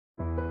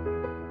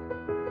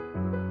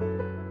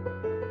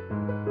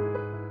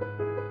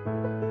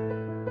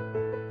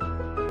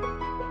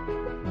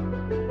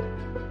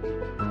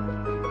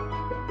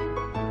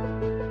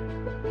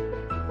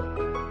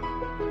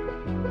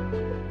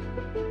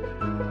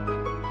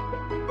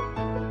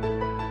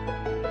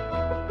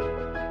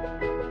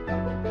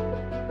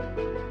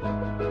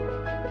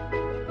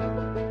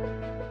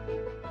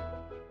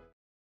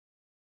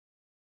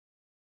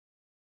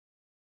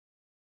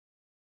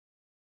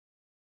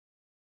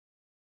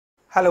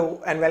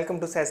Hello and welcome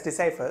to SAS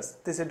Deciphers.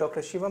 This is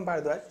Dr. Shivam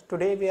Bardwaj.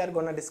 Today we are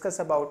going to discuss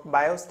about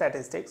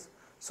biostatistics.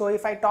 So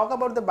if I talk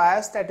about the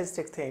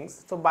biostatistics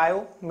things, so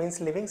bio means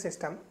living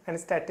system and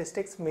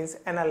statistics means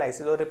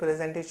analysis or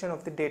representation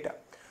of the data.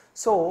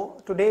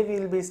 So today we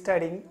will be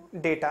studying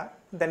data,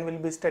 then we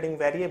will be studying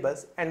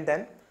variables and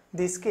then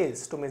the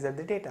scales to measure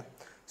the data.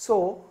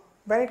 So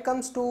when it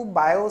comes to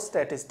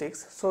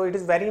biostatistics, so it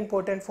is very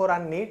important for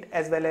our NEET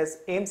as well as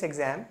AIMS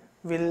exam.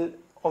 We'll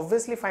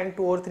obviously find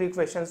 2 or 3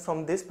 questions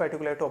from this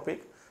particular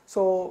topic.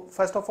 So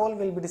first of all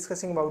we'll be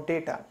discussing about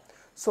data.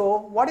 So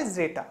what is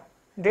data?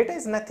 Data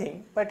is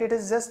nothing but it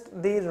is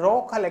just the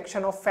raw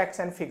collection of facts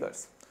and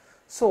figures.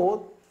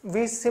 So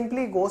we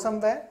simply go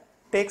somewhere,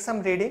 take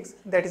some readings,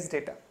 that is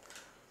data.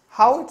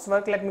 How it's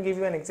work, let me give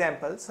you an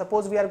example.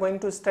 Suppose we are going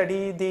to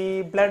study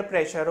the blood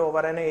pressure over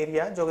an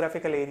area,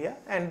 geographical area,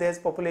 and their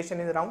population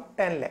is around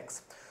 10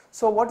 lakhs.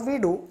 So what we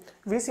do,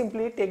 we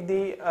simply take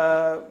the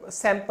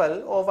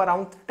sample of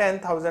around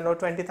 10,000 or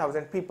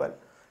 20,000 people.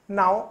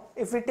 Now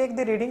if we take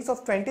the readings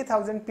of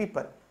 20,000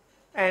 people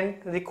and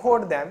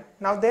record them,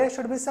 now there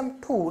should be some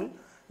tool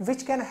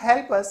which can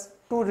help us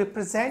to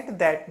represent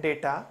that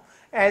data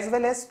as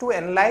well as to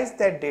analyze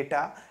that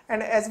data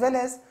and as well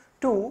as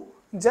to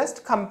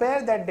just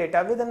compare that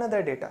data with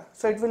another data.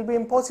 So it will be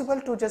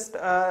impossible to just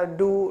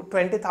do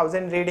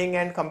 20,000 reading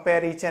and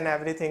compare each and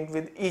everything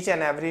with each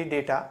and every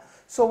data.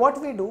 So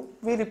what we do,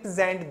 we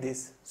represent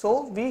this.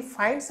 So we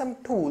find some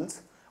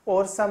tools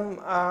or some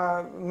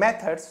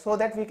methods so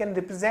that we can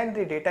represent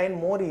the data in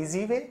more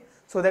easy way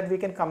so that we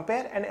can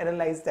compare and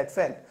analyze that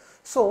well.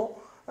 So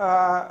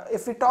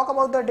if we talk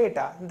about the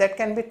data, that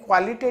can be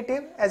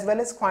qualitative as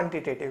well as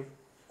quantitative.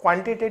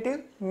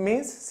 Quantitative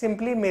means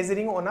simply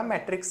measuring on a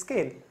metric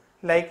scale.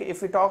 Like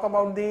if we talk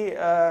about the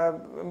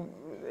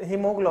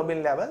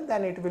hemoglobin level,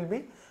 then it will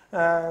be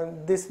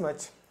this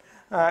much.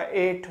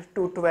 8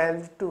 to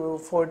 12 to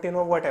 14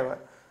 or whatever.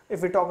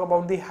 If we talk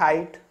about the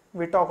height,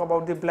 we talk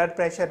about the blood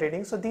pressure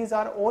reading. So these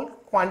are all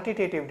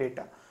quantitative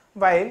data.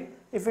 While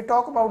if we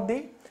talk about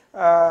the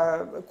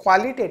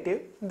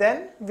qualitative,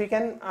 then we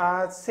can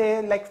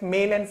say like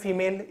male and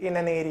female in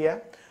an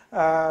area,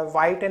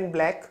 white and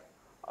black,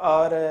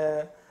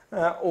 or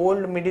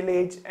old, middle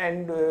age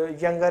and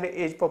younger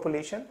age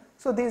population.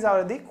 So these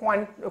are the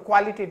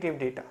qualitative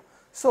data.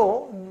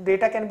 So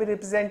data can be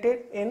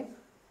represented in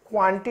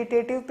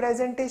quantitative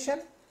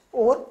presentation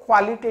or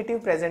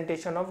qualitative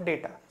presentation of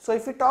data. So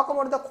if we talk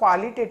about the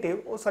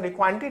quantitative,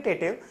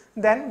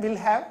 then we'll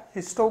have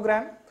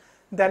histogram,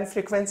 then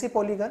frequency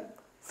polygon,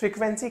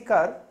 frequency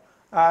curve,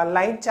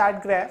 line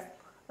chart graph,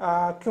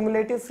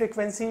 cumulative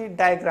frequency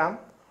diagram,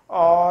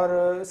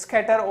 or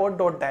scatter or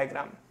dot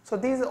diagram. So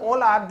these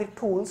all are the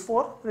tools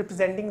for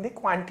representing the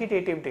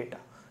quantitative data.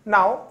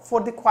 Now for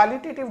the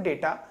qualitative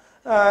data,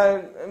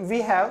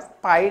 we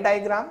have pie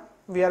diagram.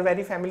 We are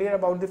very familiar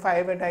about the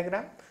pie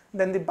diagram,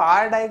 then the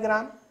bar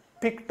diagram,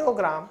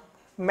 pictogram,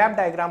 map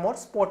diagram or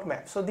spot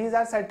map. So these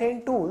are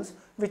certain tools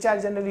which are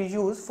generally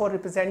used for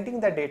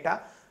representing the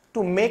data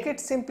to make it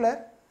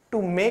simpler,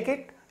 to make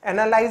it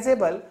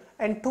analyzable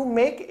and to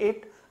make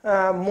it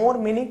more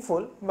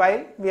meaningful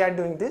while we are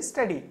doing this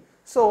study.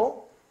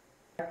 So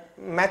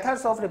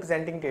methods of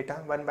representing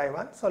data one by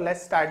one. So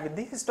let's start with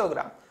the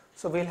histogram.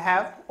 So we'll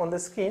have on the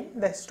screen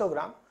the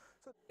histogram.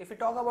 If we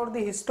talk about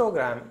the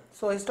histogram,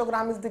 so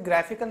histogram is the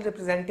graphical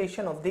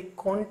representation of the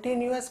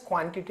continuous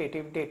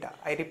quantitative data.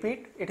 I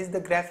repeat, it is the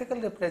graphical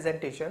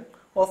representation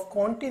of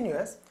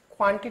continuous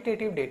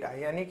quantitative data.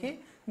 Yani ki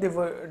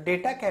the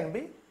data can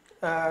be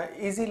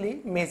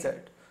easily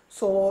measured.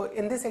 So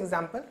in this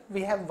example,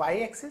 we have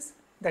y-axis,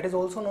 that is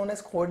also known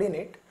as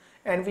coordinate,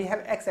 and we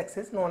have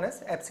x-axis known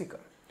as abscissa.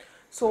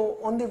 So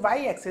on the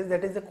y-axis,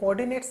 that is the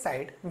coordinate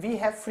side, we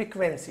have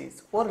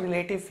frequencies or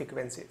relative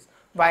frequencies.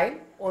 While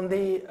on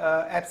the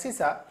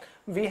abscissa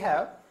we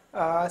have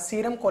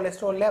serum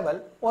cholesterol level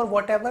or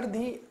whatever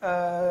the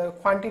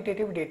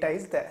quantitative data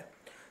is there.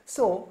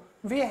 So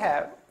we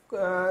have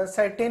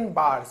certain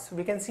bars,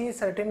 we can see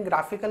certain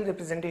graphical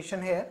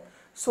representation here.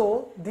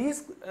 So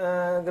these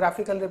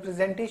graphical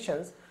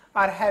representations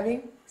are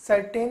having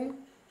certain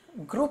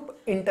group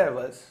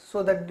intervals.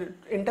 So the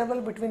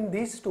interval between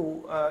these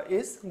two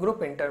is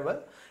group interval,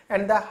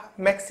 and the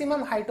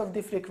maximum height of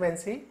the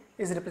frequency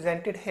is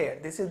represented here.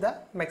 This is the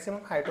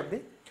maximum height of the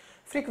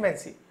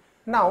frequency.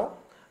 Now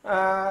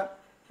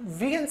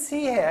we can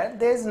see here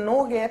there is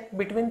no gap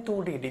between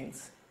two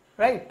readings,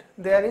 right?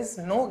 There is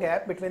no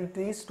gap between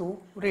these two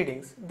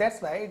readings. That's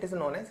why it is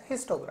known as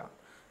histogram.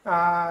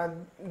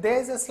 There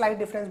is a slight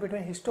difference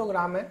between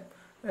histogram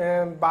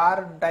and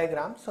bar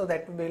diagram, so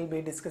that we will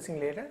be discussing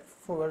later.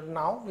 For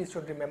now we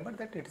should remember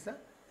that it is a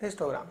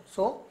histogram.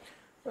 So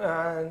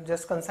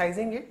just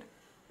concising it,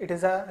 it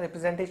is a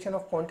representation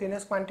of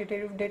continuous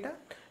quantitative data.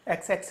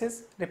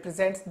 X-axis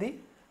represents the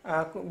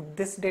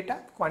this data,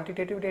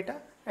 quantitative data,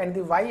 and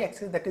the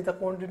y-axis, that is the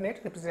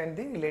coordinate, represent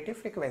the relative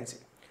frequency.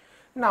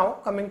 Now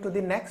coming to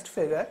the next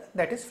figure,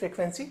 that is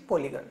frequency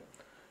polygon.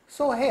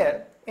 So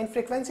here in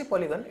frequency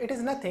polygon, it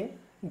is nothing,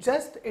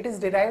 just it is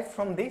derived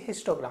from the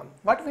histogram.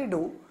 What we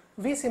do,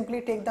 we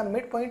simply take the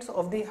midpoints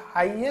of the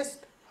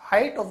highest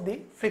height of the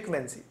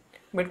frequency.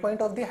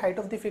 Midpoint of the height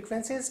of the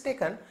frequency is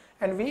taken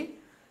and we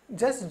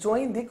just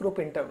join the group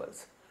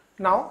intervals.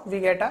 Now we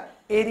get a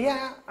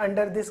area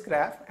under this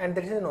graph, and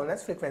that is known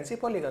as frequency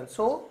polygon.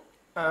 So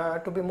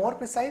to be more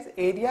precise,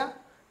 area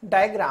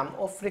diagram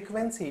of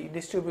frequency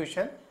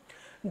distribution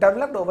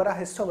developed over a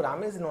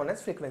histogram is known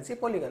as frequency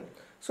polygon.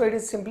 So it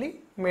is simply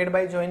made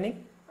by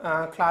joining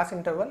class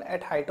interval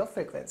at height of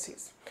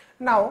frequencies.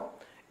 Now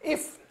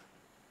if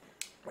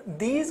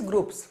these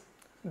groups,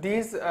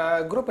 these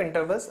group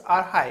intervals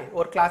are high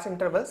or class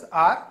intervals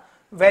are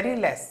very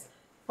less,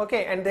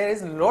 okay, and there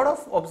is a lot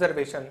of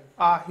observation,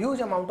 a huge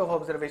amount of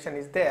observation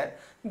is there,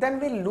 then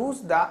we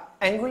lose the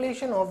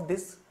angulation of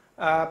this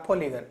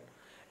polygon.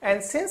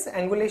 And since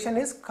angulation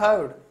is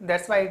curved,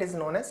 that's why it is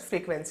known as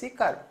frequency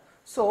curve.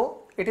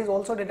 So it is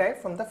also derived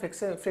from the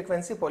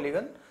frequency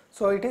polygon.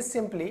 So it is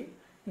simply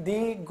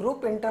the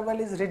group interval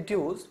is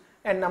reduced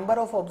and number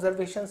of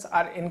observations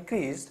are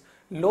increased,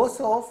 loss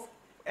of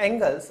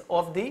angles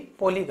of the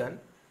polygon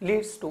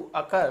leads to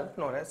a curve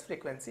known as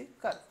frequency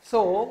curve.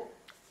 So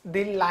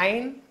the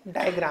line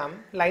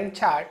diagram, line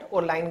chart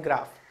or line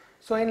graph.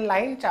 So in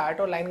line chart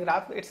or line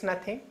graph, it's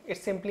nothing,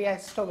 it's simply a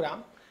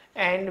histogram,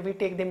 and we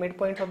take the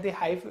midpoint of the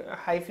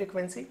high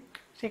frequency,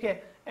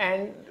 okay,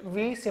 and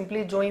we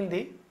simply join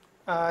the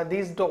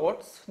these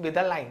dots with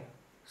a line.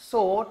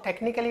 So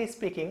technically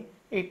speaking,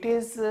 it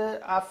is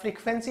a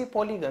frequency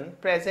polygon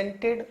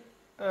presenting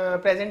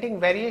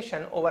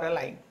variation over a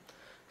line.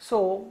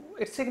 So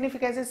its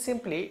significance is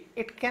simply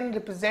it can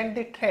represent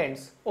the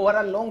trends over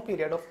a long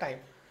period of time.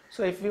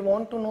 So if we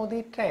want to know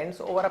the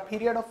trends over a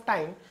period of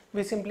time,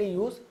 we simply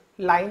use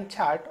line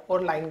chart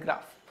or line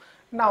graph.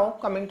 Now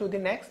coming to the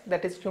next,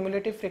 that is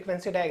cumulative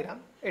frequency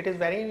diagram. It is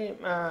very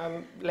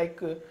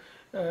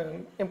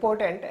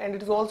important, and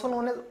it is also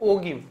known as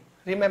ogive.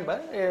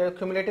 Remember,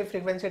 cumulative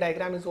frequency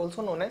diagram is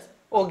also known as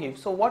ogive.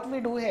 So what we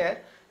do here,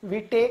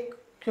 we take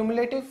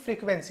cumulative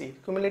frequency,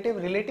 cumulative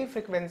relative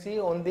frequency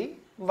on the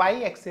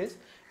y-axis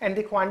and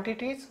the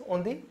quantities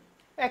on the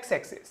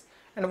x-axis.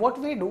 And what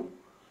we do,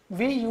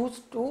 we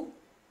used to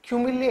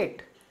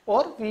cumulate,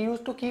 or we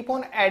used to keep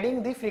on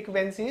adding the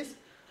frequencies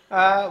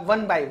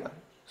one by one.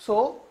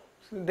 So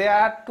there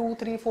are 2,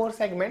 3, 4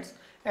 segments,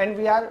 and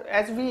we are,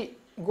 as we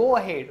go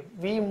ahead,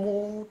 we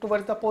move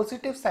towards the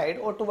positive side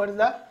or towards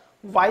the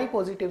y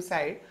positive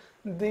side,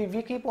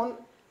 we keep on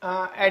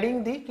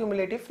adding the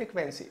cumulative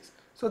frequencies.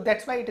 So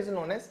that's why it is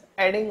known as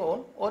adding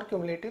on or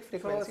cumulative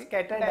frequency. So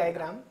scatter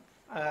diagram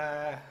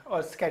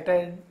or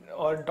scattered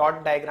or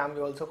dot diagram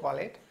we also call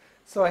it.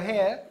 So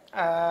here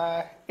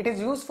it is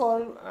used for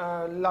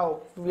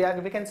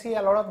we can see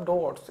a lot of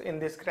dots in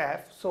this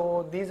graph.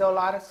 So these all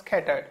are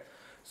scattered.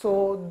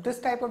 So this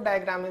type of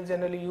diagram is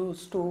generally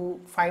used to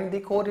find the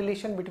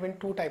correlation between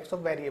two types of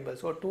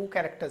variables or two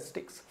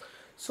characteristics.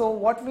 So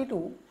what we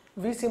do,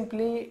 we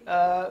simply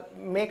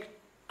make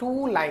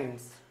two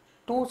lines,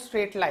 two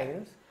straight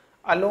lines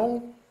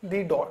along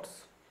the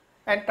dots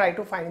and try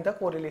to find the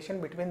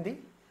correlation between the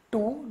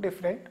two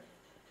different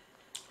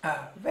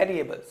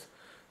variables.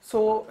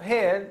 So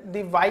here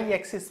the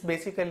y-axis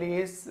basically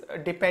is a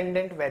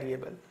dependent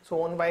variable.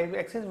 So on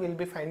y-axis we will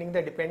be finding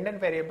the dependent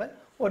variable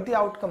or the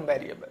outcome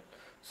variable.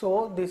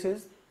 So this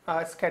is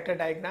a scatter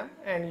diagram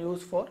and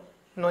used for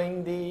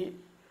knowing the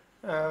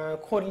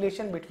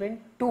correlation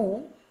between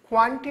two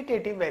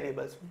quantitative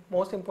variables.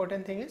 Most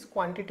important thing is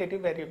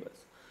quantitative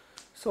variables.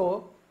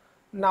 So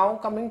now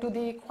coming to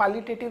the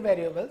qualitative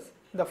variables,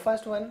 the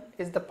first one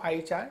is the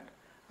pie chart.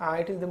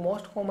 It is the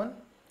most common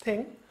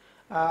thing.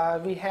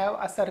 We have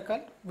a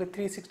circle with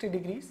 360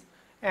 degrees,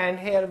 and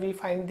here we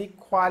find the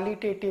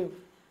qualitative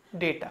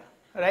data,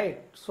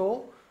 right?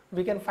 So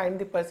we can find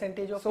the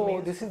percentage of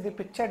males. This is the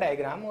picture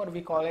diagram, or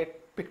we call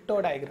it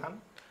picto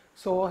diagram.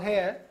 So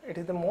here it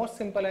is the most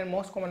simple and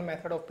most common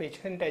method of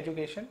patient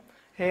education.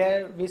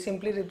 Here we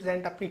simply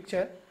represent a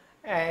picture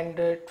and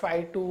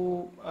try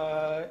to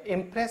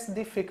impress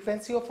the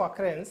frequency of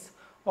occurrence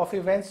of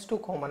events to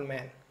common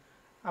man.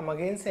 I'm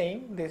again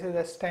saying this is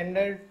a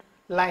standard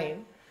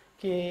line.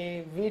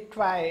 We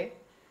try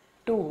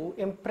to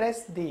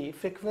impress the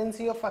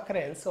frequency of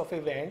occurrence of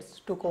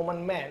events to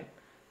common man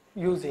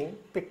using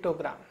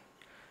pictogram.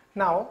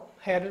 Now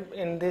here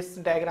in this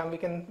diagram,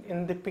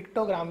 in the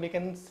pictogram we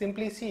can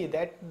simply see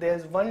that there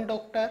is one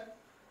doctor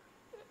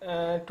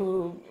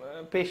to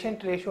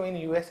patient ratio in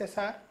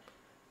USSR,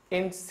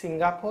 in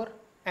Singapore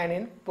and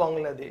in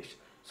Bangladesh.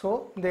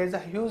 So there is a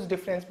huge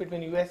difference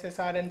between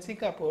USSR and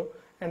Singapore,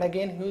 and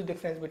again huge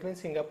difference between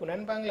Singapore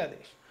and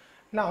Bangladesh.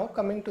 Now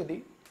coming to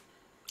the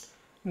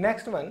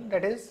next one,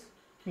 that is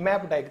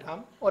map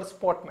diagram or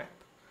spot map.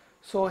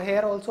 So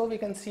here also we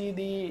can see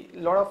the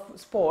lot of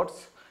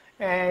spots,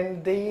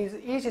 and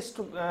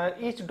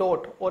each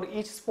dot or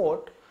each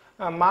spot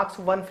marks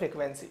one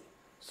frequency.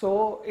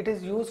 So it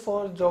is used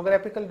for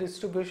geographical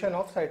distribution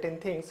of certain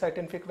things,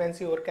 certain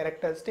frequency or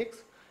characteristics,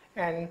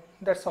 and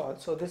that's all.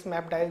 So this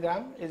map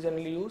diagram is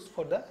generally used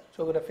for the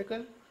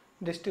geographical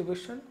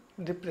distribution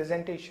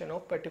representation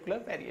of particular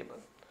variable.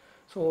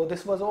 So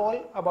this was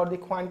all about the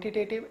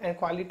quantitative and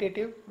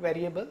qualitative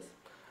variables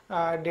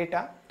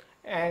data,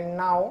 and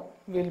now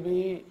we'll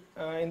be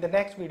in the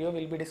next video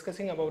we'll be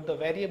discussing about the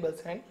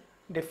variables and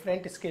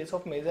different scales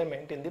of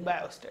measurement in the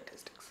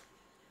biostatistics.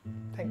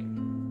 Thank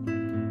you.